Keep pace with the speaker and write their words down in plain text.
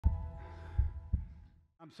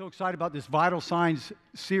I'm so excited about this Vital Signs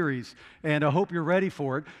series, and I hope you're ready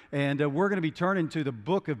for it. And we're going to be turning to the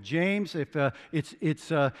book of James. If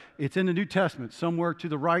it's in the New Testament, somewhere to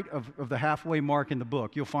the right of the halfway mark in the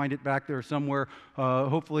book. You'll find it back there somewhere.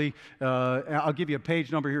 Hopefully, I'll give you a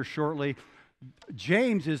page number here shortly.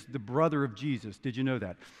 James is the brother of Jesus. Did you know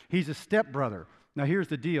that? He's a stepbrother. Now, here's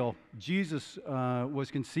the deal. Jesus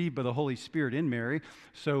was conceived by the Holy Spirit in Mary,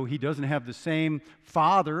 so he doesn't have the same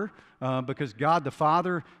father because God the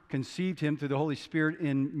Father conceived him through the Holy Spirit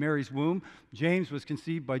in Mary's womb. James was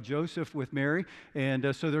conceived by Joseph with Mary,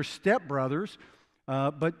 and so they're stepbrothers.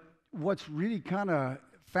 But what's really kind of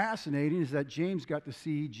fascinating is that James got to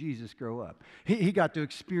see Jesus grow up. He got to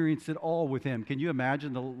experience it all with him. Can you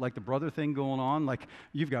imagine the brother thing going on? Like,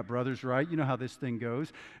 you've got brothers, right? You know how this thing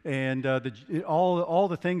goes. And all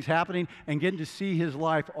the things happening and getting to see his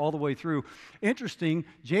life all the way through. Interesting,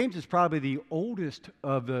 James is probably the oldest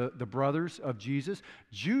of the brothers of Jesus.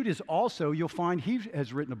 Jude is also, you'll find he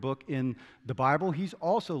has written a book in the Bible. He's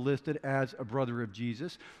also listed as a brother of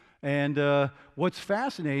Jesus. And what's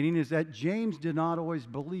fascinating is that James did not always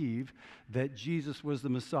believe that Jesus was the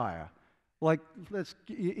Messiah. Like,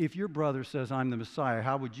 if your brother says, I'm the Messiah,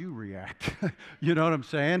 how would you react? You know what I'm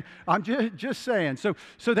saying? I'm just saying.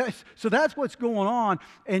 So that's what's going on.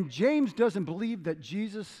 And James doesn't believe that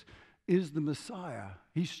Jesus is the Messiah.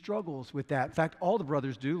 He struggles with that. In fact, all the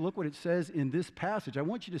brothers do. Look what it says in this passage. I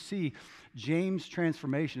want you to see James'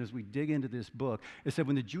 transformation as we dig into this book. It said,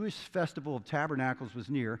 when the Jewish festival of tabernacles was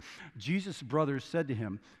near, Jesus' brothers said to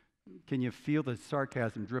him, can you feel the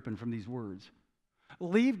sarcasm dripping from these words?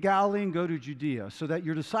 Leave Galilee and go to Judea, so that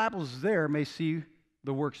your disciples there may see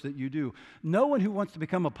the works that you do. No one who wants to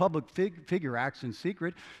become a public figure acts in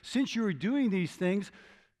secret. Since you are doing these things,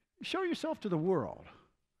 show yourself to the world.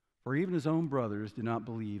 For even his own brothers did not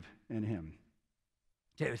believe in him.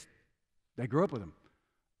 They grew up with him.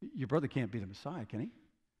 Your brother can't be the Messiah, can he?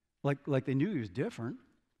 Like they knew he was different,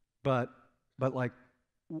 but like,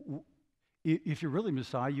 if you're really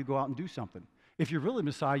Messiah, you go out and do something. If you're really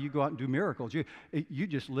Messiah, you go out and do miracles. You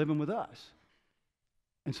just living with us.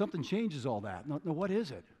 And something changes all that. Now, what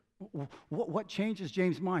is it? What changes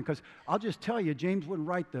James' mind? Because I'll just tell you, James wouldn't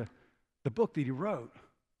write the book that he wrote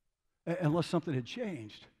unless something had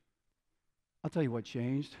changed. I'll tell you what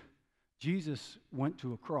changed. Jesus went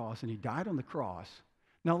to a cross, and he died on the cross.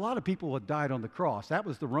 Now, a lot of people had died on the cross. That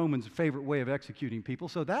was the Romans' favorite way of executing people.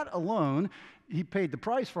 So that alone, he paid the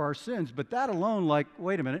price for our sins. But that alone, like,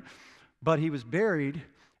 wait a minute. But he was buried,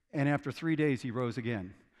 and after 3 days, he rose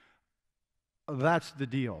again. That's the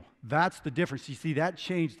deal. That's the difference. You see, that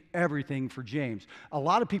changed everything for James. A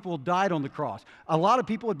lot of people died on the cross. A lot of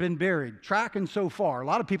people had been buried, tracking so far. A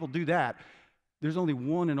lot of people do that. There's only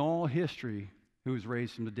one in all history who was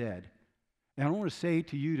raised from the dead. And I want to say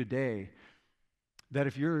to you today that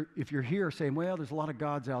if you're here saying, well, there's a lot of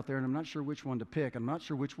gods out there, and I'm not sure which one to pick, I'm not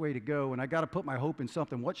sure which way to go, and I got to put my hope in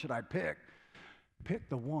something, what should I pick? Pick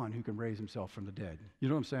the one who can raise himself from the dead. You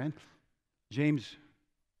know what I'm saying? James,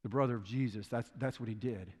 the brother of Jesus, that's what he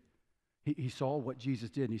did. He saw what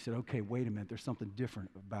Jesus did, and he said, okay, wait a minute, there's something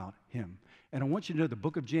different about him. And I want you to know the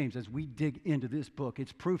book of James, as we dig into this book,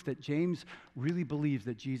 it's proof that James really believes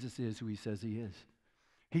that Jesus is who he says he is.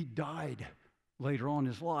 He died later on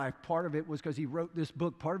in his life. Part of it was because he wrote this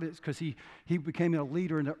book. Part of it is because he became a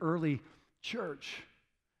leader in the early church,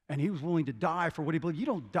 and he was willing to die for what he believed. You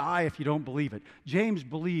don't die if you don't believe it. James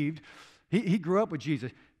believed. He grew up with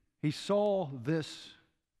Jesus. He saw this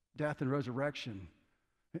death and resurrection.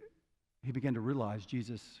 He began to realize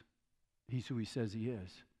Jesus, he's who he says he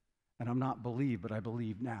is. And I'm not believed, but I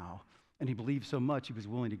believe now. And he believed so much he was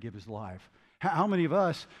willing to give his life. How many of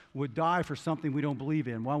us would die for something we don't believe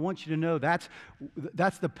in? Well, I want you to know that's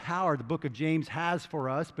the power the book of James has for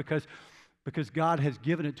us because God has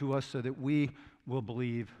given it to us so that we will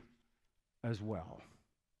believe as well.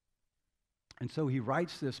 And so he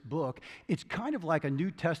writes this book. It's kind of like a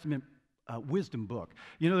New Testament wisdom book.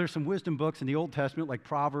 You know, there's some wisdom books in the Old Testament like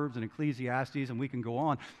Proverbs and Ecclesiastes, and we can go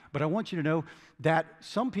on. But I want you to know that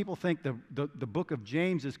some people think the book of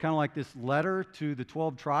James is kind of like this letter to the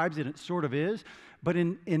 12 tribes, and it sort of is. But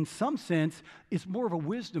in some sense, it's more of a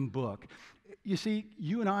wisdom book. You see,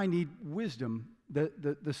 you and I need wisdom,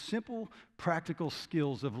 the simple, practical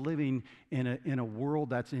skills of living in a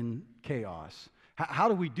world that's in chaos. How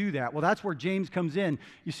do we do that? Well, that's where James comes in.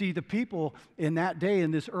 You see, the people in that day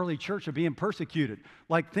in this early church are being persecuted.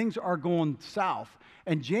 Like, things are going south.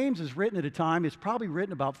 And James is written at a time, it's probably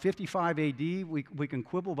written about 55 AD. We can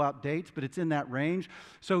quibble about dates, but it's in that range.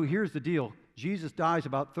 So here's the deal. Jesus dies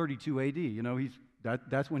about 32 AD. You know, he's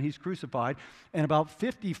That's when he's crucified. And about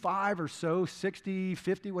 55 or so, 60,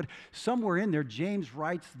 50, somewhere in there, James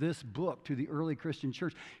writes this book to the early Christian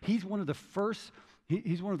church. He's one of the first.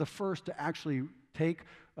 He's one of the first to actually take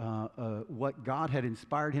what God had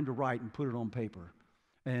inspired him to write and put it on paper.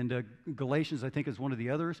 And Galatians, I think, is one of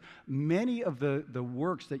the others. Many of the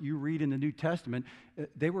works that you read in the New Testament,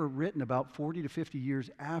 they were written about 40 to 50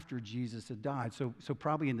 years after Jesus had died. So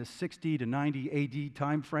probably in the 60 to 90 AD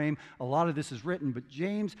time frame, a lot of this is written. But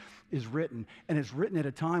James is written, and it's written at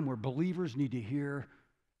a time where believers need to hear,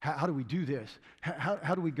 how do we do this?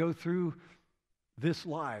 How do we go through this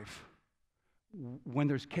life when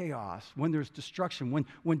there's chaos, when there's destruction,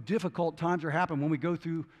 when difficult times are happening, when we go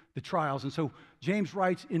through the trials? And so James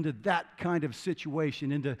writes into that kind of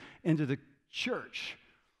situation, into the church.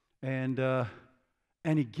 And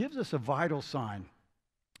he gives us a vital sign.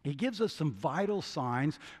 He gives us some vital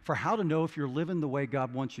signs for how to know if you're living the way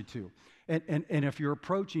God wants you to, and if you're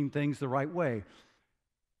approaching things the right way.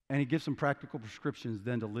 And he gives some practical prescriptions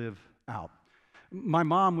then to live out. My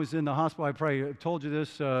mom was in the hospital. I probably told you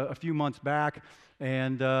this a few months back,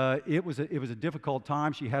 and it was a difficult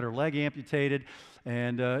time. She had her leg amputated,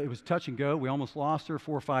 and it was touch and go. We almost lost her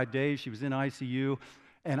 4 or 5 days. She was in ICU,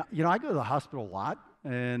 and I go to the hospital a lot,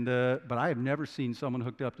 and but I have never seen someone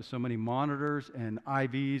hooked up to so many monitors and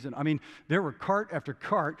IVs. And I mean, there were cart after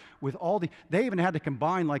cart with all the. They even had to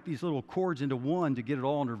combine like these little cords into one to get it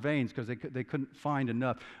all in her veins because they couldn't find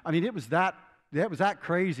enough. I mean, it was that. That was that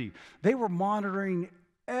crazy. They were monitoring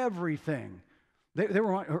everything. They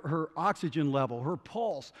were on her oxygen level, her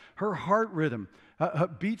pulse, her heart rhythm,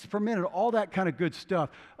 beats per minute, all that kind of good stuff,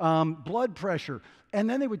 blood pressure. And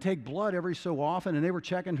then they would take blood every so often, and they were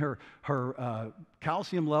checking her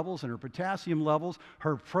calcium levels and her potassium levels,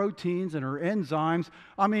 her proteins and her enzymes.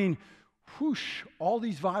 I mean, whoosh, all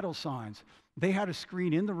these vital signs. They had a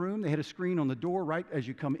screen in the room. They had a screen on the door right as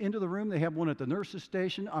you come into the room. They have one at the nurse's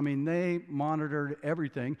station. I mean, they monitored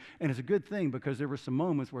everything. And it's a good thing because there were some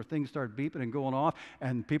moments where things started beeping and going off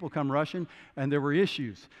and people come rushing and there were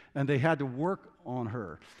issues and they had to work on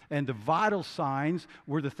her. And the vital signs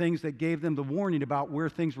were the things that gave them the warning about where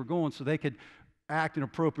things were going so they could act in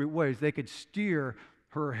appropriate ways. They could steer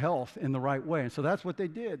her health in the right way. And so that's what they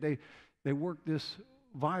did. They worked this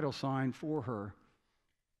vital sign for her.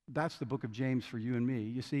 That's the book of James for you and me.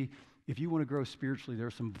 You see, if you want to grow spiritually, there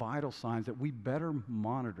are some vital signs that we better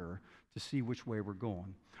monitor to see which way we're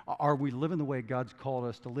going. Are we living the way God's called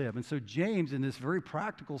us to live? And so James, in this very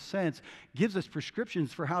practical sense, gives us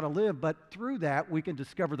prescriptions for how to live, but through that, we can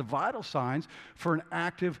discover the vital signs for an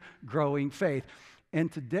active, growing faith.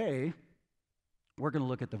 And today, we're going to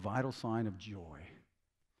look at the vital sign of joy.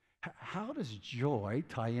 How does joy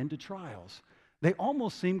tie into trials? They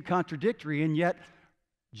almost seem contradictory, and yet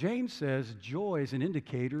James says joy is an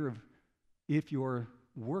indicator of if you're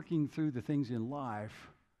working through the things in life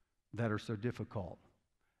that are so difficult.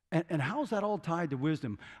 And how is that all tied to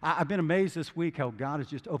wisdom? I've been amazed this week how God has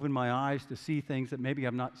just opened my eyes to see things that maybe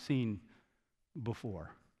I've not seen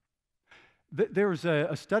before. There was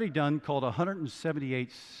a study done called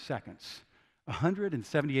 178 Seconds.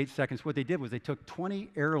 178 seconds. What they did was they took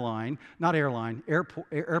 20 airplane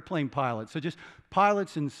pilots, so just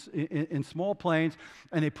pilots in small planes,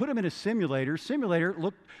 and they put them in a simulator. Simulator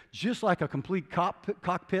looked just like a complete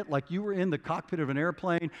cockpit, like you were in the cockpit of an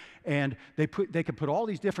airplane, and they could put all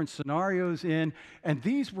these different scenarios in, and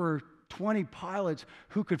these were 20 pilots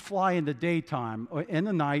who could fly in the daytime, in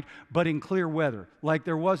the night, but in clear weather. Like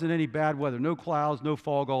there wasn't any bad weather, no clouds, no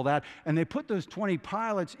fog, all that. And they put those 20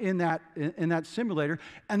 pilots in that simulator,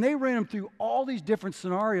 and they ran them through all these different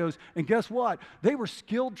scenarios. And guess what? They were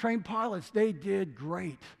skilled, trained pilots. They did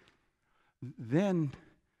great. Then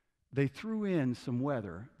they threw in some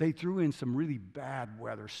weather. They threw in some really bad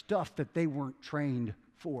weather, stuff that they weren't trained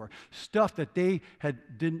for, stuff that they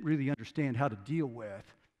didn't really understand how to deal with.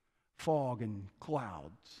 Fog and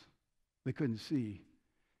clouds. They couldn't see.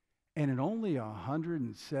 And in only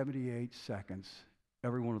 178 seconds,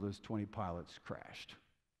 every one of those 20 pilots crashed.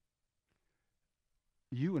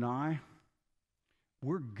 You and I,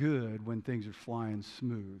 we're good when things are flying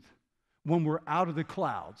smooth. When we're out of the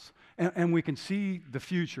clouds and we can see the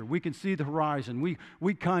future, we can see the horizon,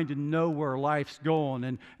 we kind of know where life's going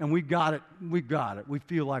and we got it, we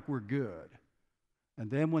feel like we're good. And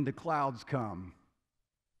then when the clouds come,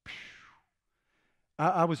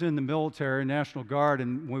 I was in the military, National Guard,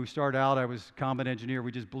 and when we started out, I was combat engineer.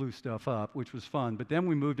 We just blew stuff up, which was fun. But then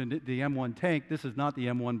we moved into the M1 tank. This is not the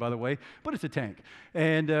M1, by the way, but it's a tank.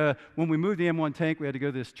 And when we moved the M1 tank, we had to go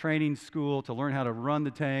to this training school to learn how to run the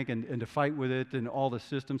tank and to fight with it and all the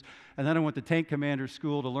systems. And then I went to tank commander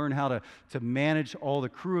school to learn how to manage all the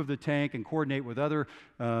crew of the tank and coordinate with other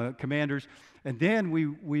commanders. And then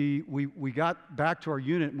we got back to our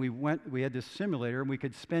unit, and we had this simulator, and we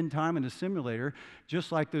could spend time in the simulator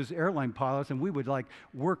just like those airline pilots, and we would like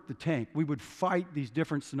work the tank. We would fight these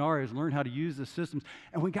different scenarios, learn how to use the systems,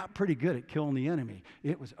 and we got pretty good at killing the enemy.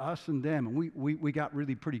 It was us and them, and we got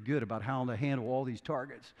really pretty good about how to handle all these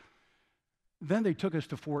targets. Then they took us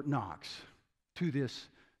to Fort Knox, to this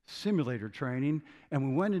simulator training, and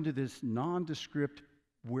we went into this nondescript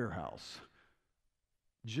warehouse.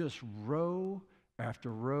 Just row after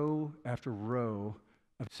row after row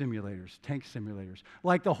of simulators, tank simulators.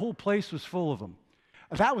 Like the whole place was full of them.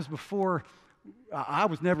 That was before, I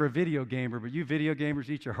was never a video gamer, but you video gamers,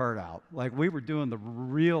 eat your heart out. Like we were doing the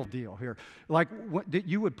real deal here. Like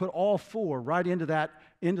you would put all four right into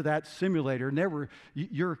that simulator, and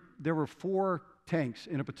there were 4 tanks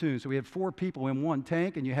in a platoon. So we had 4 people in one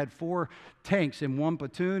tank, and you had 4 tanks in one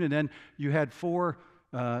platoon, and then you had 4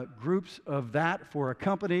 groups of that for a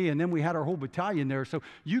company, and then we had our whole battalion there. So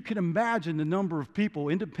you can imagine the number of people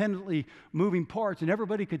independently moving parts, and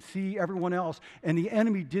everybody could see everyone else, and the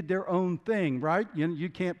enemy did their own thing, right? You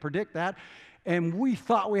can't predict that. And we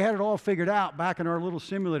thought we had it all figured out back in our little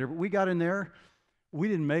simulator, but we got in there, we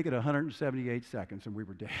didn't make it 178 seconds, and we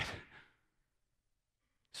were dead.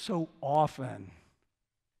 So often,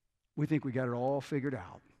 we think we got it all figured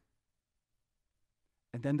out.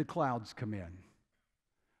 And then the clouds come in.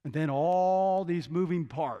 And then all these moving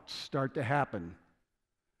parts start to happen.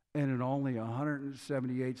 And in only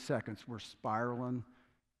 178 seconds, we're spiraling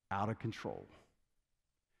out of control.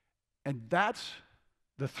 And that's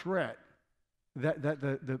the threat that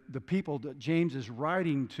the people that James is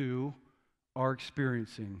writing to are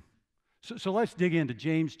experiencing. So let's dig into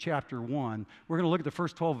James chapter 1. We're going to look at the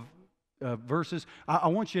first 12 verses. I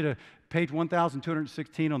want you to page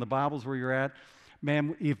 1216 on the Bibles where you're at.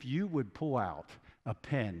 Man, if you would pull out a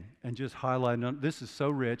pen and just highlight. This is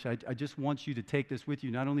so rich. I just want you to take this with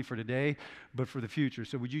you, not only for today, but for the future.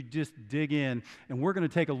 So would you just dig in, and we're going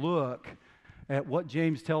to take a look at what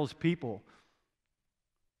James tells people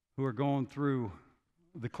who are going through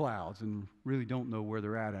the clouds and really don't know where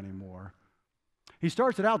they're at anymore. He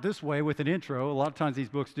starts it out this way with an intro. A lot of times these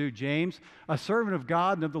books do. James, a servant of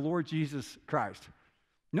God and of the Lord Jesus Christ.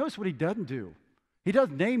 Notice what he doesn't do. He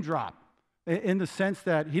doesn't name drop. In the sense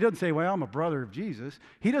that he doesn't say, well, I'm a brother of Jesus.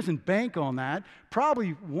 He doesn't bank on that. Probably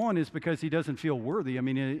one is because he doesn't feel worthy. I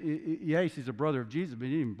mean, yes, he's a brother of Jesus, but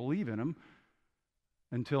he didn't even believe in him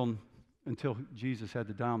until Jesus had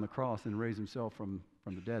to die on the cross and raise himself from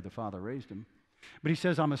the dead. The Father raised him. But he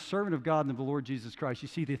says, I'm a servant of God and of the Lord Jesus Christ. You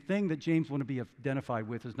see, the thing that James wanted to be identified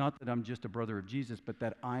with is not that I'm just a brother of Jesus, but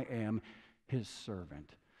that I am his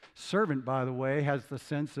servant. Servant, by the way, has the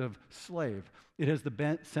sense of slave. It has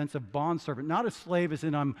the sense of bondservant. Not a slave as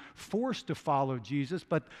in I'm forced to follow Jesus,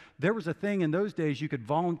 but there was a thing in those days you could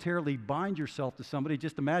voluntarily bind yourself to somebody.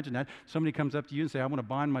 Just imagine that. Somebody comes up to you and say, I want to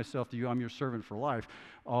bind myself to you. I'm your servant for life.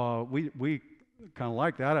 We kind of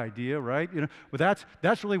like that idea, right? But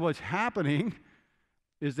that's really what's happening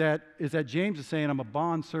is that James is saying, I'm a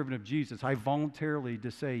bondservant of Jesus. I voluntarily to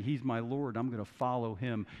say he's my Lord. I'm going to follow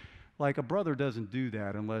him. Like a brother doesn't do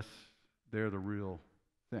that unless they're the real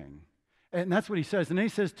thing. And that's what he says. And then he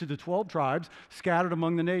says to the 12 tribes scattered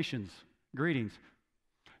among the nations, greetings.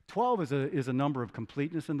 12 is a number of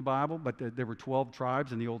completeness in the Bible, but there were 12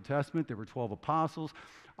 tribes in the Old Testament. There were 12 apostles.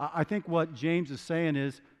 I think what James is saying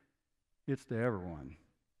is it's to everyone.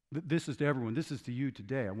 This is to everyone. This is to you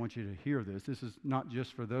today. I want you to hear this. This is not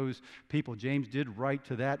just for those people. James did write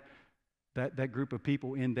to that group of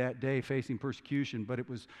people in that day facing persecution, but it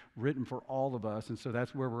was written for all of us, and so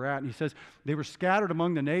that's where we're at. And he says they were scattered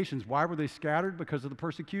among the nations. Why were they scattered? Because of the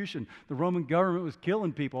persecution. The Roman government was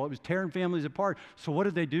killing people. It was tearing families apart. So what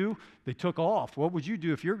did they do? They took off. What would you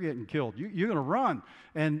do if you're getting killed? You're going to run.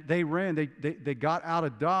 And they ran. They got out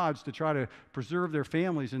of Dodge to try to preserve their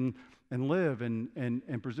families and live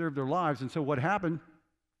and preserve their lives. And so what happened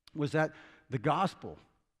was that the gospel,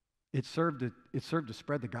 it served to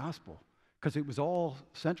spread the gospel. Because it was all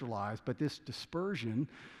centralized, but this dispersion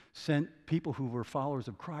sent people who were followers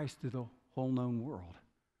of Christ to the whole known world.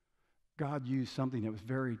 God used something that was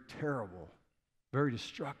very terrible, very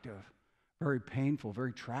destructive, very painful,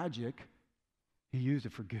 very tragic. He used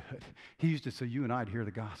it for good. He used it so you and I'd hear the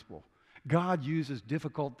gospel. God uses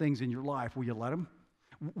difficult things in your life. Will you let him?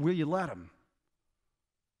 Will you let him?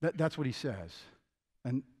 That's what he says.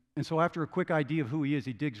 And so after a quick idea of who he is,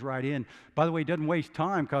 he digs right in. By the way, he doesn't waste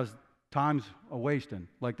time because time's a wasting.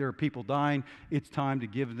 Like there are people dying. It's time to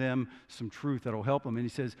give them some truth that'll help them. And he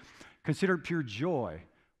says, consider it pure joy,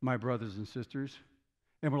 my brothers and sisters.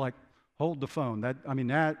 And we're like, hold the phone.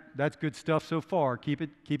 That's good stuff so far. Keep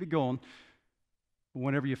it going.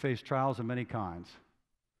 Whenever you face trials of many kinds.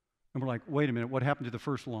 And we're like, wait a minute, what happened to the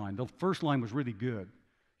first line? The first line was really good.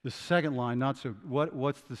 The second line, not so.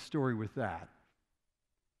 What's the story with that?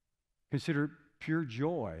 Consider it pure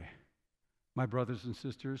joy, my brothers and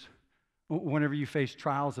sisters, whenever you face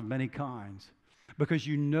trials of many kinds, because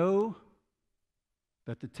you know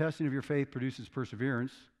that the testing of your faith produces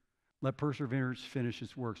perseverance. Let perseverance finish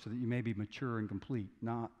its work so that you may be mature and complete,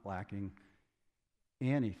 not lacking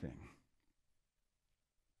anything.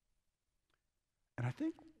 And I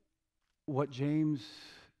think what James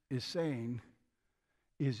is saying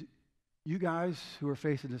is, you guys who are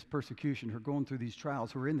facing this persecution, who are going through these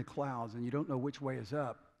trials, who are in the clouds and you don't know which way is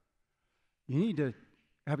up, you need to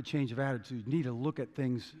have a change of attitude. You need to look at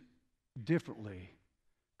things differently,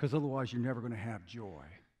 because otherwise you're never going to have joy.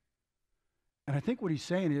 And I think what he's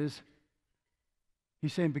saying is,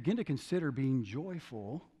 he's saying begin to consider being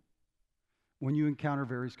joyful when you encounter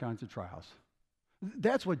various kinds of trials.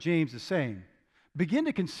 That's what James is saying. Begin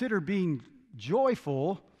to consider being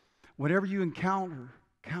joyful whenever you encounter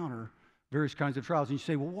various kinds of trials. And you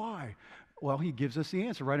say, well, why? Well, he gives us the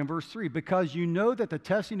answer right in verse 3. Because you know that the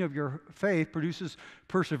testing of your faith produces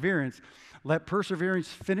perseverance. Let perseverance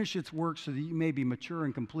finish its work so that you may be mature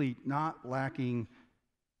and complete, not lacking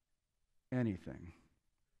anything.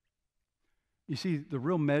 You see, the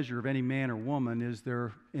real measure of any man or woman is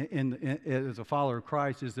as a follower of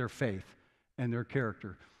Christ, is their faith and their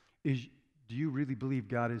character. Do you really believe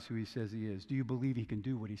God is who he says he is? Do you believe he can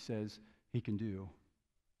do what he says he can do?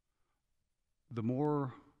 The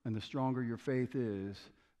more and the stronger your faith is,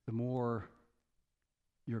 the more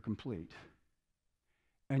you're complete.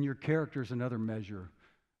 And your character is another measure.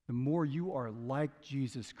 The more you are like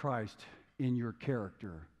Jesus Christ in your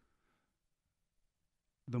character,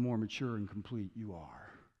 the more mature and complete you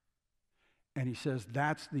are. And he says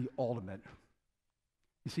that's the ultimate.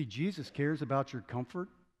 You see, Jesus cares about your comfort.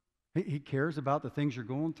 He cares about the things you're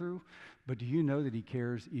going through. But do you know that he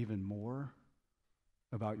cares even more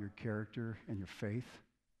about your character and your faith?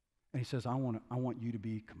 And he says, I want you to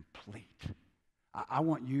be complete. I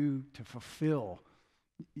want you to fulfill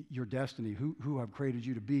your destiny, who I've created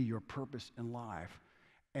you to be, your purpose in life.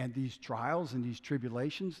 And these trials and these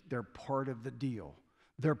tribulations, they're part of the deal.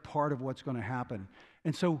 They're part of what's going to happen.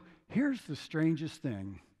 And so here's the strangest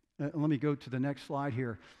thing. Let me go to the next slide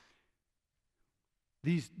here.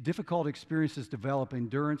 These difficult experiences develop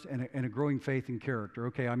endurance and a growing faith and character.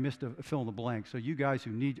 Okay, I missed a fill in the blank. So you guys who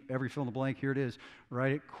need every fill in the blank, here it is.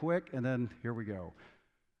 Write it quick, and then here we go.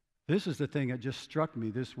 This is the thing that just struck me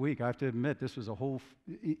this week. I have to admit, this was a whole,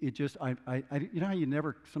 you know how you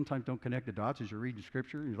never sometimes don't connect the dots as you're reading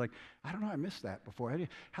Scripture? You're like, I don't know, I missed that before.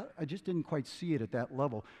 I just didn't quite see it at that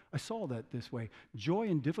level. I saw that this way. Joy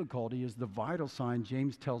and difficulty is the vital sign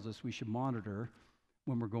James tells us we should monitor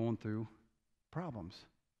when we're going through problems.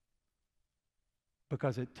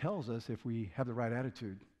 Because it tells us if we have the right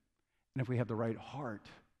attitude and if we have the right heart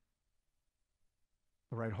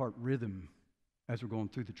rhythm as we're going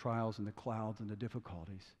through the trials and the clouds and the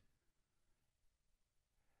difficulties.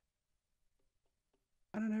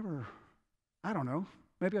 And I don't know,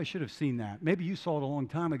 maybe I should have seen that. Maybe you saw it a long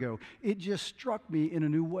time ago. It just struck me in a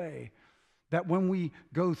new way that when we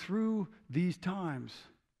go through these times,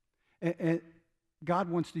 and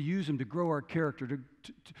God wants to use them to grow our character,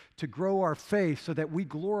 to grow our faith so that we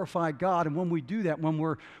glorify God. And when we do that, when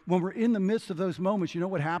we're in the midst of those moments, you know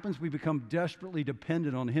what happens? We become desperately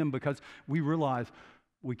dependent on Him because we realize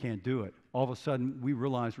we can't do it. All of a sudden, we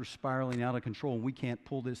realize we're spiraling out of control and we can't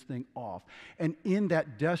pull this thing off. And in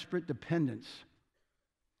that desperate dependence,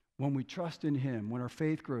 when we trust in Him, when our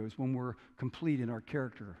faith grows, when we're complete in our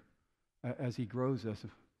character as He grows us,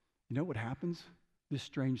 you know what happens? This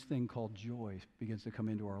strange thing called joy begins to come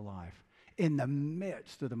into our life in the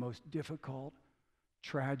midst of the most difficult,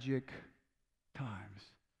 tragic times.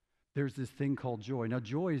 There's this thing called joy. Now,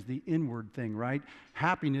 joy is the inward thing, right?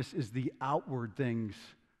 Happiness is the outward things.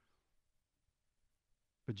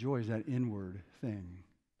 But joy is that inward thing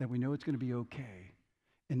that we know it's going to be okay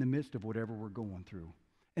in the midst of whatever we're going through.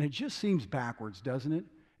 And it just seems backwards, doesn't it?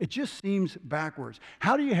 It just seems backwards.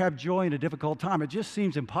 How do you have joy in a difficult time? It just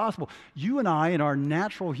seems impossible. You and I, in our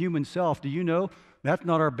natural human self, do you know that's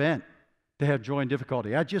not our bent to have joy in difficulty?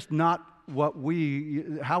 That's just not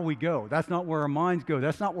how we go. That's not where our minds go.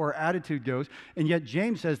 That's not where our attitude goes. And yet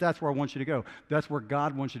James says that's where I want you to go. That's where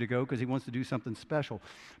God wants you to go because he wants to do something special.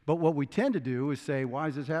 But what we tend to do is say, why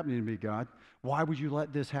is this happening to me, God? Why would you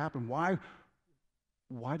let this happen? Why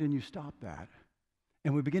didn't you stop that?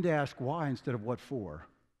 And we begin to ask why instead of what for.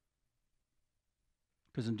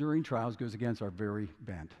 Because enduring trials goes against our very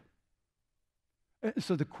bent.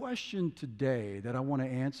 So the question today that I want to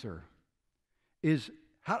answer is,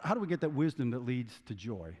 how do we get that wisdom that leads to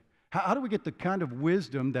joy? How do we get the kind of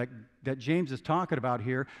wisdom that James is talking about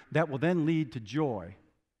here that will then lead to joy?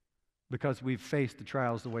 Because we've faced the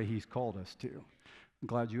trials the way he's called us to. I'm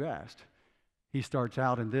glad you asked. He starts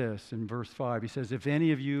out in verse 5. He says, if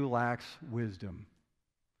any of you lacks wisdom.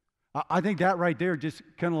 I think that right there just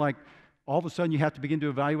kind of like all of a sudden you have to begin to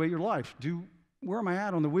evaluate your life. Where am I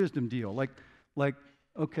at on the wisdom deal? Like,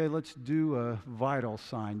 okay, let's do a vital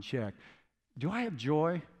sign check. Do I have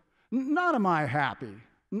joy? Not am I happy.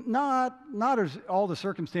 Not as all the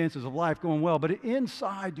circumstances of life going well, but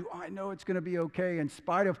inside, do I know it's going to be okay in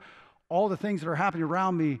spite of all the things that are happening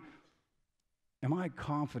around me? Am I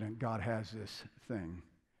confident God has this thing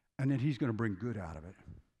and that he's going to bring good out of it?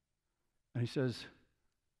 And he says,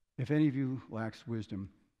 if any of you lacks wisdom.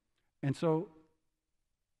 And so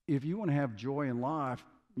if you want to have joy in life,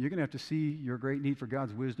 you're going to have to see your great need for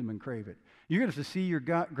God's wisdom and crave it. You're going to have to see your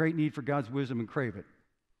great need for God's wisdom and crave it.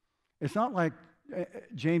 It's not like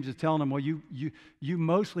James is telling them, well, you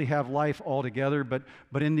mostly have life all together, but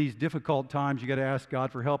in these difficult times, you got to ask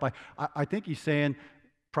God for help. I think he's saying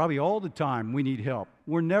probably all the time we need help.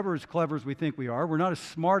 We're never as clever as we think we are. We're not as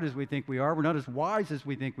smart as we think we are. We're not as wise as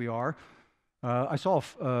we think we are. I saw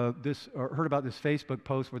heard about this Facebook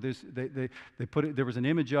post where they put it. There was an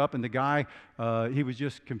image up, and the guy he was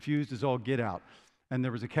just confused as all get out, and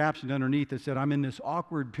there was a caption underneath that said, "I'm in this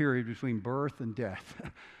awkward period between birth and death."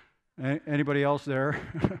 Anybody else there?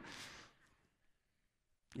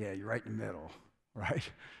 Yeah, you're right in the middle, right?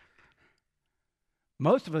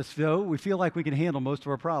 Most of us, though, we feel like we can handle most of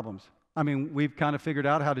our problems. I mean, we've kind of figured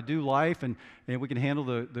out how to do life, and we can handle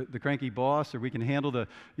the cranky boss, or we can handle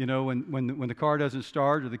when the car doesn't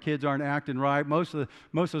start, or the kids aren't acting right. Most of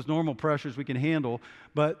those normal pressures we can handle.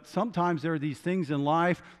 But sometimes there are these things in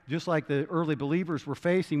life, just like the early believers were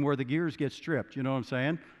facing, where the gears get stripped. You know what I'm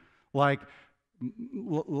saying? Like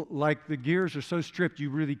the gears are so stripped you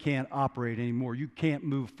really can't operate anymore. You can't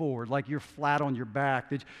move forward. Like you're flat on your back.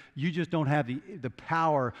 That you just don't have the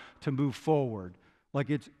power to move forward. Like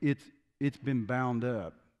it's been bound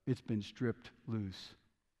up. It's been stripped loose.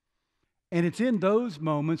 And it's in those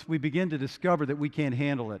moments we begin to discover that we can't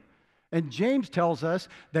handle it. And James tells us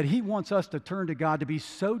that he wants us to turn to God, to be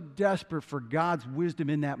so desperate for God's wisdom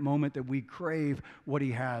in that moment that we crave what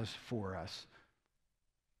he has for us.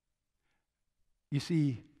 You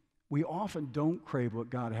see, we often don't crave what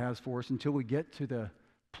God has for us until we get to the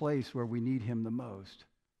place where we need him the most.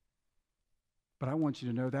 But I want you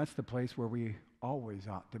to know that's the place where we always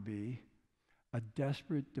ought to be, a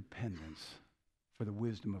desperate dependence for the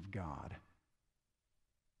wisdom of God.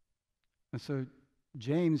 And so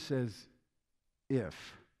James says, if.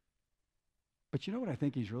 But you know what I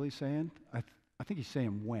think he's really saying? I think he's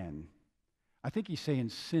saying when. I think he's saying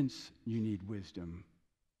since you need wisdom,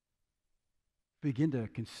 begin to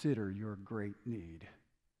consider your great need.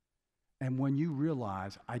 And when you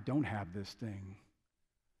realize, I don't have this thing,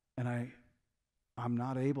 and I'm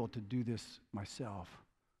not able to do this myself,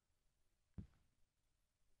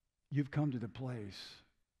 you've come to the place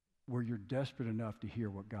where you're desperate enough to hear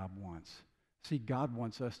what God wants. See, God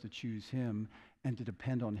wants us to choose him and to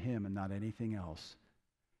depend on him and not anything else.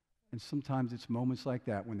 And sometimes it's moments like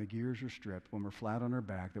that when the gears are stripped, when we're flat on our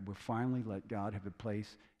back, that we'll finally let God have a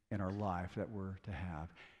place in our life that we're to have.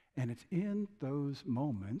 And it's in those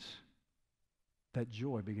moments that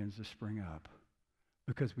joy begins to spring up,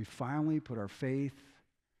 because we finally put our faith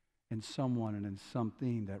in someone and in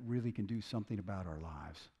something that really can do something about our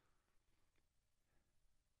lives.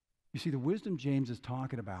 You see, the wisdom James is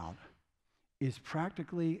talking about is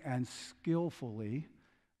practically and skillfully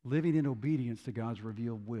living in obedience to God's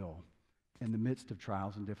revealed will in the midst of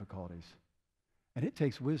trials and difficulties. And it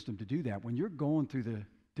takes wisdom to do that. When you're going through the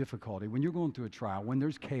difficulty, when you're going through a trial, when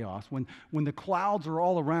there's chaos, when the clouds are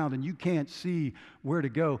all around and you can't see where to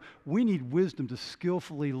go, we need wisdom to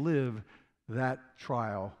skillfully live that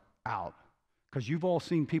trial out. Because you've all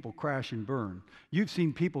seen people crash and burn. You've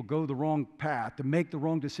seen people go the wrong path, to make the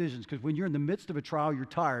wrong decisions. Because when you're in the midst of a trial, you're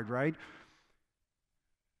tired, right?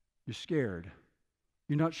 You're scared.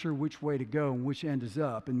 You're not sure which way to go and which end is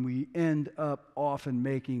up. And we end up often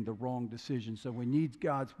making the wrong decision. So we need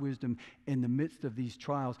God's wisdom in the midst of these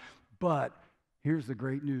trials. But Here's the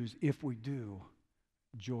great news. If we do,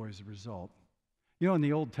 joy is the result. You know, in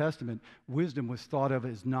the Old Testament, wisdom was thought of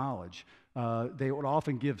as knowledge. They would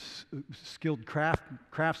often give skilled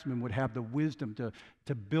craftsmen would have the wisdom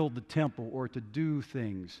to build the temple or to do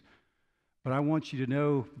things. But I want you to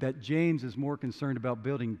know that James is more concerned about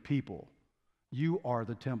building people. You are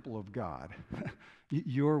the temple of God.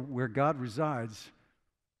 You're where God resides,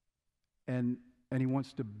 and he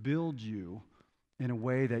wants to build you in a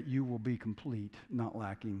way that you will be complete, not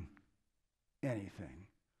lacking anything.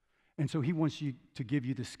 And so he wants you to give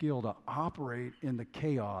you the skill to operate in the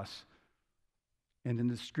chaos and in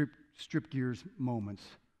the strip gears moments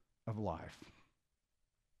of life.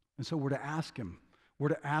 And so we're to ask him. We're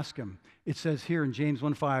to ask him. It says here in James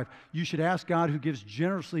 1:5, you should ask God who gives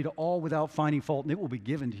generously to all without finding fault, and it will be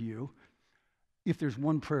given to you. If there's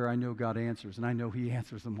one prayer I know God answers, and I know he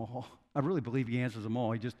answers them all. I really believe he answers them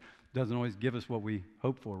all. He just doesn't always give us what we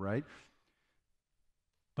hope for, right?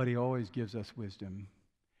 But he always gives us wisdom.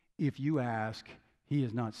 If you ask, he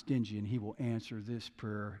is not stingy, and he will answer this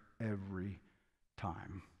prayer every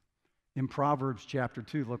time. In Proverbs chapter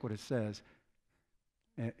 2, look what it says.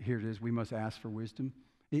 Here it is. We must ask for wisdom.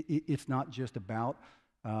 It's not just about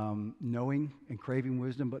knowing and craving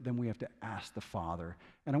wisdom, but then we have to ask the Father.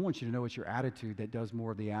 And I want you to know it's your attitude that does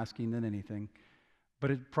more of the asking than anything.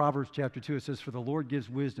 But in Proverbs chapter 2, it says, for the Lord gives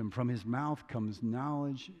wisdom. From his mouth comes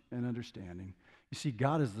knowledge and understanding. You see,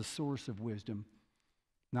 God is the source of wisdom.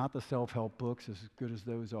 Not the self-help books, as good as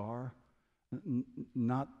those are.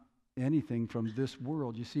 Not anything from this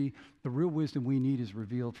world. You see, the real wisdom we need is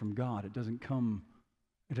revealed from God. It doesn't come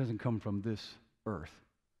from this earth.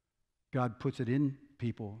 God puts it in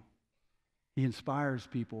people. He inspires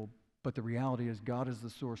people. But the reality is God is the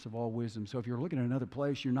source of all wisdom. So if you're looking at another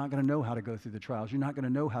place, you're not going to know how to go through the trials. You're not going to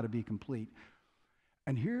know how to be complete.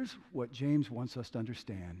 And here's what James wants us to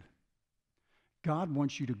understand. God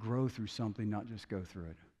wants you to grow through something, not just go through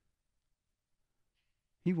it.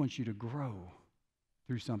 He wants you to grow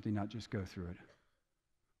through something, not just go through it.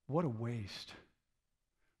 What a waste.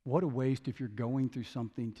 What a waste if you're going through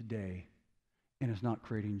something today and it's not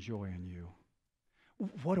creating joy in you.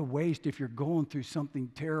 What a waste if you're going through something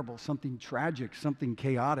terrible, something tragic, something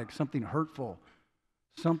chaotic, something hurtful,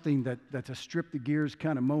 something that's a strip the gears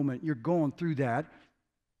kind of moment. You're going through that,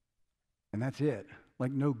 and that's it.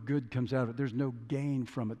 Like no good comes out of it. There's no gain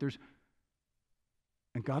from it.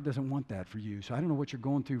 And God doesn't want that for you. So I don't know what you're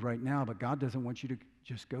going through right now, but God doesn't want you to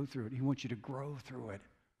just go through it. He wants you to grow through it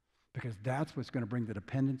because that's what's going to bring the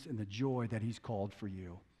dependence and the joy that he's called for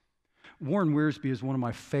you. Warren Wiersbe is one of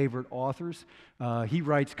my favorite authors. He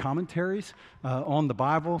writes commentaries on the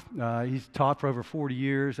Bible. He's taught for over 40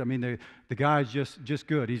 years. I mean, the guy's just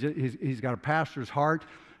good. He's got a pastor's heart,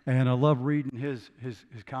 and I love reading his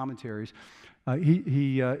commentaries.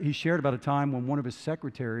 He shared about a time when one of his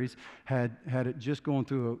secretaries had just gone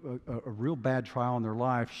through a real bad trial in their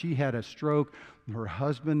life. She had a stroke. Her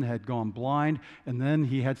husband had gone blind, and then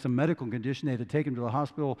he had some medical condition. They had to take him to the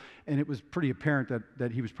hospital, and it was pretty apparent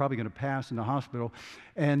that he was probably going to pass in the hospital.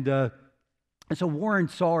 And so Warren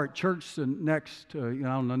saw her at church the next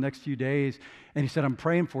few days, and he said, "I'm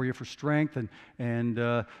praying for you for strength, and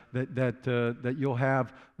that you'll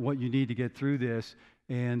have what you need to get through this."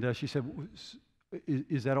 And she said,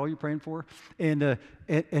 "Is that all you're praying for?" And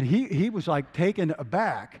he was like taken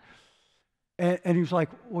aback, and he was like,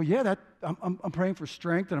 "Well, yeah, I'm praying for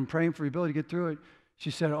strength, and I'm praying for the ability to get through it."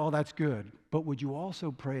 She said, "Oh, that's good, but would you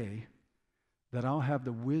also pray that I'll have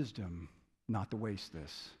the wisdom not to waste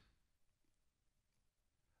this?"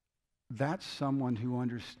 That's someone who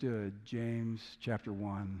understood James chapter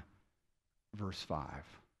 1, verse 5.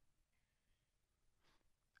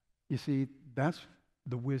 You see, that's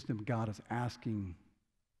the wisdom God is asking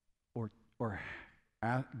or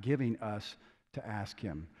giving us to ask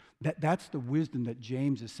him. That's the wisdom that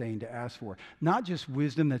James is saying to ask for. Not just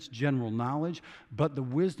wisdom that's general knowledge, but the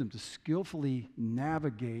wisdom to skillfully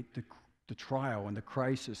navigate the trial and the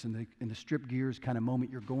crisis and the strip gears kind of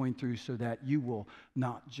moment you're going through so that you will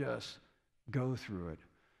not just go through it,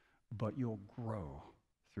 but you'll grow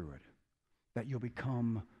through it. That you'll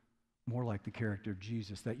become more like the character of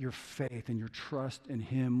Jesus, that your faith and your trust in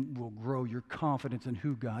him will grow, your confidence in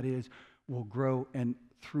who God is will grow, and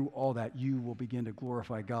through all that you will begin to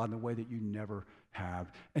glorify God in a way that you never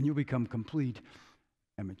have, and you'll become complete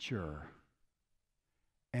and mature.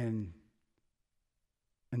 And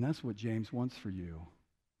that's what James wants for you.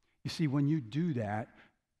 You see, when you do that,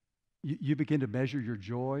 you begin to measure your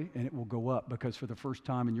joy, and it will go up because for the first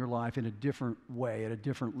time in your life, in a different way, at a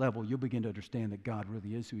different level, you'll begin to understand that God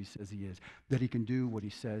really is who he says he is, that he can do what he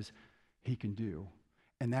says he can do.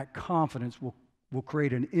 And that confidence will will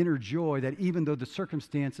create an inner joy that even though the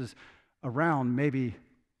circumstances around maybe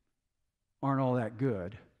aren't all that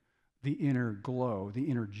good, the inner glow, the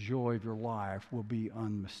inner joy of your life will be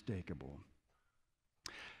unmistakable.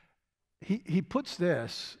 He puts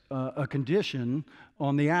this, a condition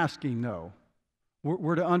on the asking, though.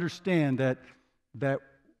 We're to understand that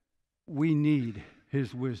we need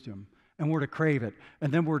his wisdom, and we're to crave it,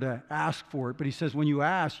 and then we're to ask for it. But he says, when you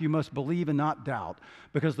ask, you must believe and not doubt,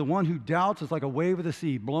 because the one who doubts is like a wave of the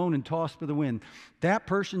sea, blown and tossed by the wind. That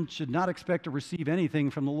person should not expect to receive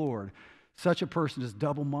anything from the Lord. Such a person is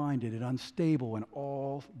double-minded and unstable in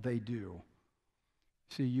all they do.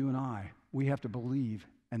 See, you and I, we have to believe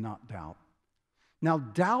and not doubt. Now,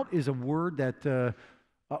 doubt is a word that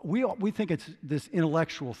we think it's this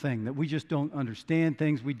intellectual thing, that we just don't understand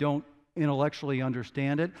things, we don't intellectually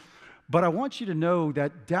understand it. But I want you to know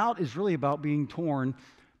that doubt is really about being torn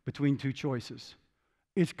between two choices.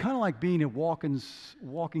 It's kind of like being a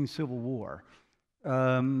walking civil war.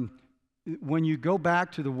 When you go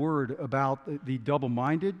back to the word about the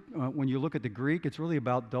double-minded, when you look at the Greek, it's really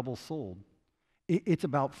about double-souled. It's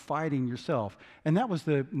about fighting yourself. And that was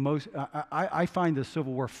the most, I find the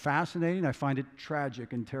Civil War fascinating. I find it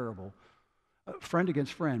tragic and terrible. Friend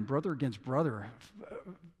against friend, brother against brother,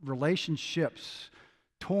 relationships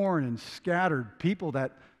torn and scattered, people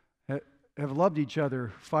that have loved each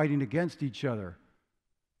other fighting against each other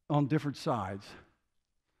on different sides.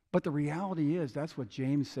 But the reality is, that's what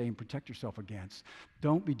James is saying, protect yourself against.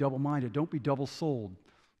 Don't be double-minded. Don't be double-souled.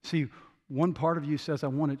 See, one part of you says, I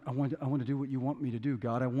want to do what you want me to do,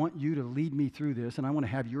 God. I want you to lead me through this, and I want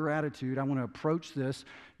to have your attitude. I want to approach this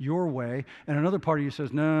your way. And another part of you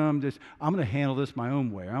says, no, I'm going to handle this my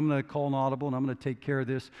own way. I'm going to call an audible, and I'm going to take care of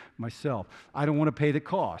this myself. I don't want to pay the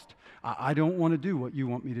cost. I don't want to do what you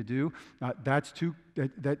want me to do. That's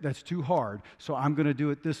too hard, so I'm going to do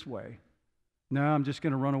it this way. No, I'm just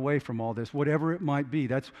going to run away from all this, whatever it might be.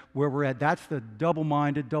 That's where we're at. That's the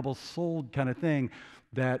double-minded, double-souled kind of thing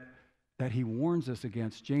that he warns us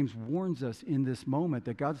against. James warns us in this moment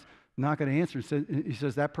that God's not going to answer. He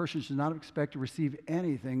says that person should not expect to receive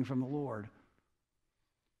anything from the Lord.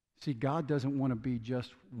 See, God doesn't want to be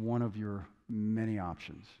just one of your many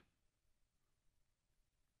options.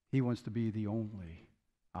 He wants to be the only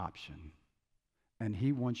option. And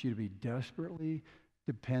he wants you to be desperately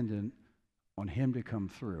dependent on him to come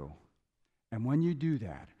through. And when you do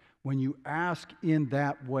that, when you ask in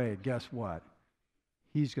that way, guess what?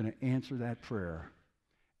 He's going to answer that prayer.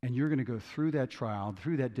 And you're going to go through that trial,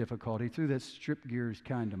 through that difficulty, through that strip gears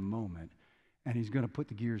kind of moment. And he's going to put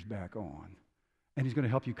the gears back on. And he's going to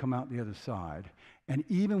help you come out the other side. And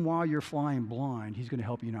even while you're flying blind, he's going to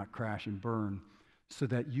help you not crash and burn so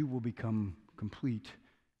that you will become complete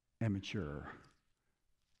and mature.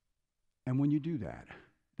 And when you do that,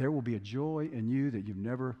 there will be a joy in you that you've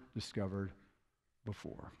never discovered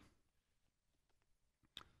before.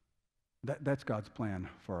 That's God's plan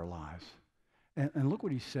for our lives. And look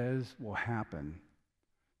what he says will happen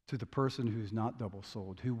to the person who's not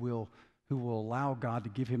double-souled, who will allow God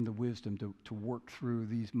to give him the wisdom to work through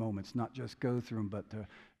these moments, not just go through them, but to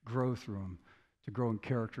grow through them, to grow in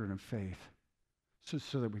character and in faith,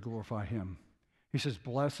 so that we glorify him. He says,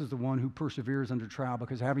 blessed is the one who perseveres under trial,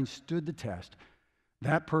 because having stood the test,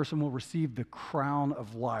 that person will receive the crown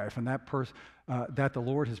of life, and that the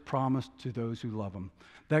Lord has promised to those who love him.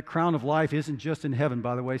 That crown of life isn't just in heaven,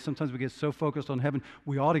 by the way. Sometimes we get so focused on heaven,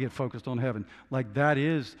 we ought to get focused on heaven. Like that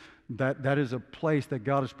is a place that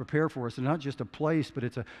God has prepared for us, and not just a place, but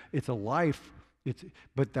it's a life.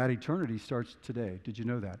 But that eternity starts today. Did you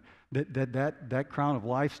know that? That crown of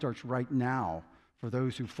life starts right now for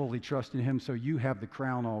those who fully trust in him. So you have the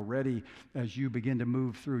crown already as you begin to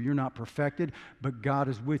move through. You're not perfected, but God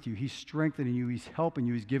is with you. He's strengthening you. He's helping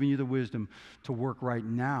you. He's giving you the wisdom to work right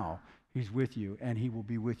now. He's with you, and he will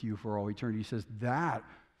be with you for all eternity. He says that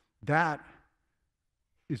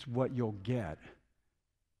is what you'll get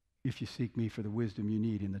if you seek me for the wisdom you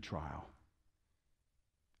need in the trial.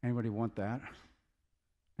 Anybody want that?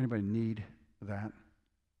 Anybody need that?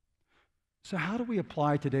 So how do we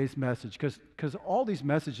apply today's message? Because all these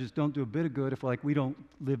messages don't do a bit of good if we don't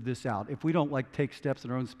live this out, if we don't take steps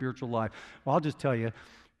in our own spiritual life. Well, I'll just tell you,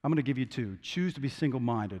 I'm going to give you two. Choose to be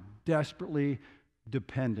single-minded, desperately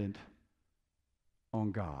dependent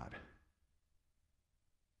on God.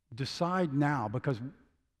 Decide now, because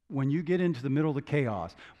when you get into the middle of the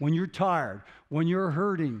chaos, when you're tired, when you're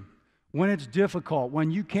hurting, when it's difficult,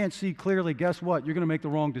 when you can't see clearly, guess what? You're going to make the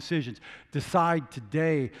wrong decisions. Decide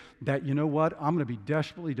today that, you know what? I'm going to be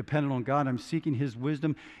desperately dependent on God. I'm seeking his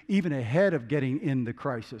wisdom even ahead of getting in the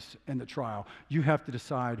crisis and the trial. You have to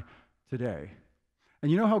decide today.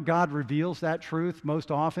 And you know how God reveals that truth most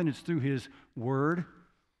often? It's through His Word.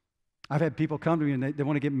 I've had people come to me and they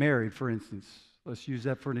want to get married, for instance. Let's use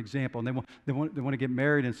that for an example. And they want to get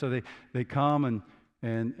married, and so they come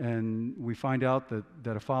and we find out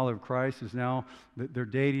that a follower of Christ is now, that they're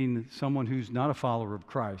dating someone who's not a follower of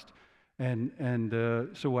Christ. And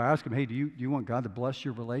so we'll ask them, hey, do you want God to bless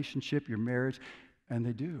your relationship, your marriage? And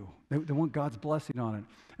they do. They want God's blessing on it.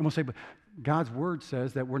 And we'll say, but God's Word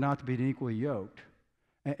says that we're not to be equally yoked.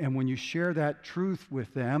 And when you share that truth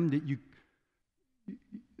with them, that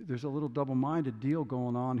there's a little double-minded deal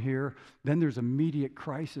going on here, then there's immediate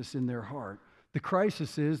crisis in their heart. The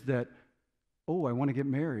crisis is that, oh, I want to get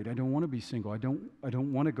married. I don't want to be single. I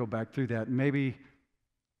don't want to go back through that. Maybe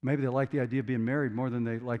they like the idea of being married more than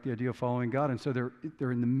they like the idea of following God. And so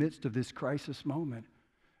they're in the midst of this crisis moment.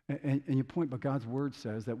 And you point, but God's Word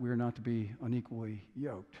says that we are not to be unequally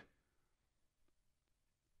yoked.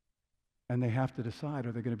 And they have to decide,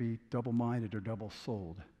 are they going to be double-minded or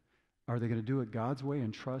double-souled? Are they going to do it God's way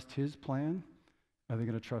and trust His plan? Are they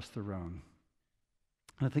going to trust their own?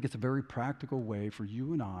 And I think it's a very practical way for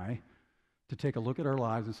you and I to take a look at our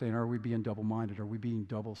lives and say, are we being double-minded? Are we being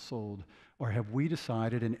double-souled? Or have we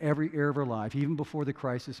decided in every area of our life, even before the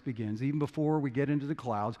crisis begins, even before we get into the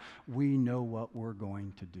clouds, we know what we're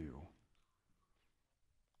going to do?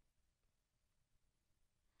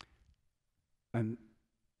 And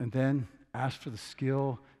then ask for the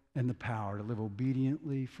skill and the power to live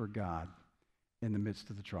obediently for God in the midst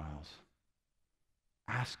of the trials.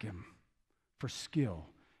 Ask Him for skill.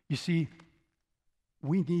 You see,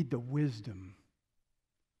 we need the wisdom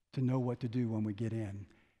to know what to do when we get in.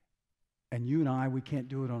 And you and I, we can't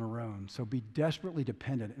do it on our own. So be desperately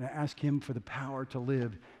dependent and ask Him for the power to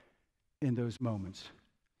live in those moments.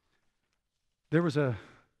 There was a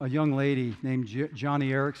young lady named Joni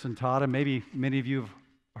Eareckson Tada. Maybe many of you have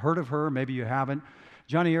heard of her, maybe you haven't.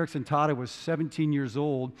 Joni Eareckson Tada was 17 years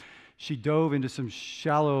old. She dove into some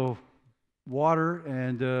shallow water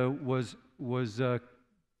and was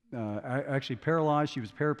actually paralyzed. She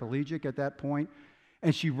was paraplegic at that point.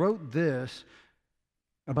 And she wrote this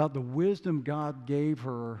about the wisdom God gave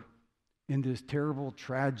her in this terrible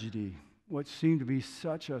tragedy, what seemed to be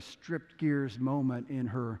such a stripped gears moment in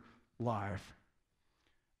her life.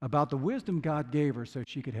 About the wisdom God gave her so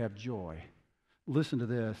she could have joy. Listen to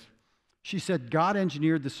this. She said, God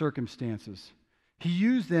engineered the circumstances. He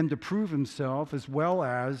used them to prove Himself as well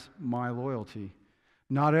as my loyalty.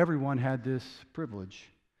 Not everyone had this privilege.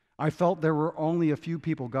 I felt there were only a few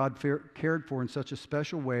people God cared for in such a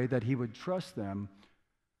special way that He would trust them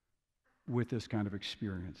with this kind of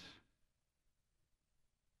experience.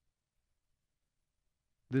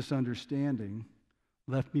 This understanding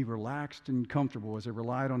left me relaxed and comfortable as I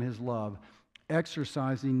relied on His love,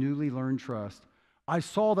 exercising newly learned trust. I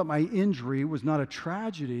saw that my injury was not a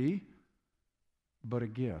tragedy, but a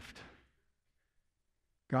gift.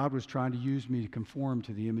 God was trying to use me to conform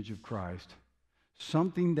to the image of Christ,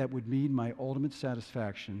 something that would mean my ultimate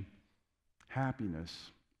satisfaction,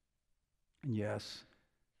 happiness, and yes,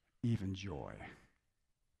 even joy.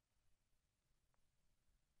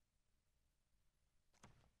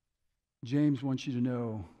 James wants you to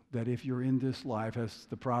know that if you're in this life, as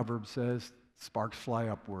the proverb says, sparks fly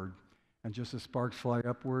upward. And just as sparks fly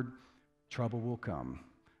upward, trouble will come.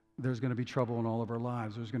 There's going to be trouble in all of our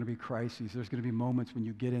lives. There's going to be crises. There's going to be moments when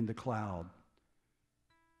you get in the cloud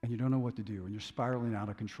and you don't know what to do and you're spiraling out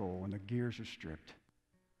of control and the gears are stripped.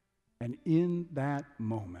 And in that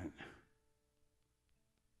moment,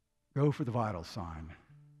 go for the vital sign.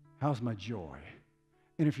 How's my joy?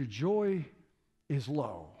 And if your joy is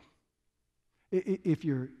low, if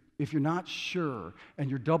you're not sure and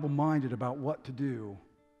you're double-minded about what to do,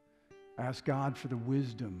 ask God for the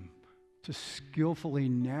wisdom to skillfully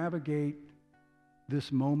navigate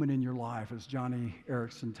this moment in your life as Joni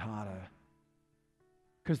Eareckson Tada.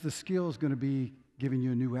 Because the skill is going to be giving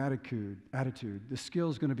you a new attitude. The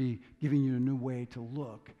skill is going to be giving you a new way to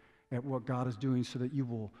look at what God is doing so that you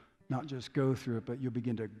will not just go through it, but you'll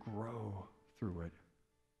begin to grow through it.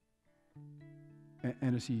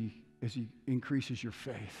 And as he increases your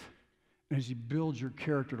faith, and as He builds your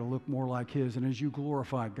character to look more like His, and as you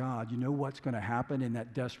glorify God, you know what's going to happen in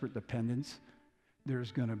that desperate dependence?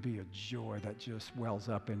 There's going to be a joy that just wells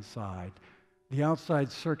up inside. The outside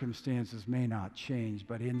circumstances may not change,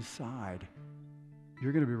 but inside,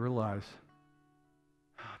 you're going to realize,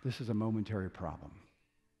 this is a momentary problem.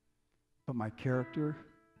 But my character,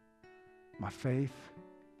 my faith,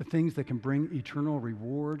 the things that can bring eternal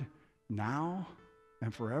reward now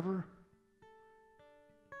and forever,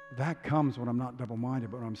 that comes when I'm not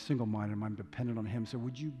double-minded, but when I'm single-minded and I'm dependent on Him. So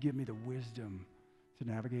would you give me the wisdom to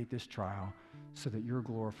navigate this trial so that you're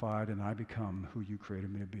glorified and I become who you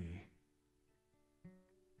created me to be.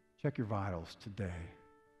 Check your vitals today.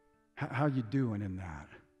 How you doing in that?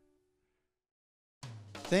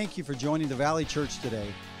 Thank you for joining the Valley Church today.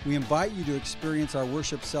 We invite you to experience our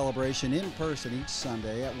worship celebration in person each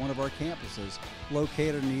Sunday at one of our campuses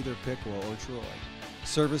located in either Piqua or Troy.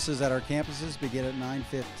 Services at our campuses begin at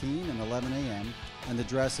 9:15 and 11 a.m., and the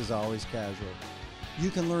dress is always casual. You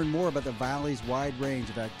can learn more about the Valley's wide range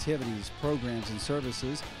of activities, programs, and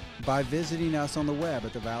services by visiting us on the web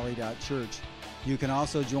at thevalley.church. You can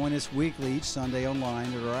also join us weekly each Sunday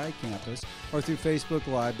online at our iCampus or through Facebook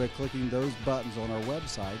Live by clicking those buttons on our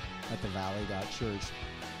website at thevalley.church.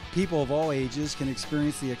 People of all ages can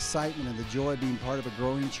experience the excitement and the joy of being part of a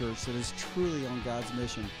growing church that is truly on God's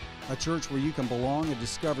mission, a church where you can belong and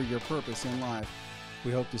discover your purpose in life.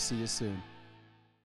 We hope to see you soon.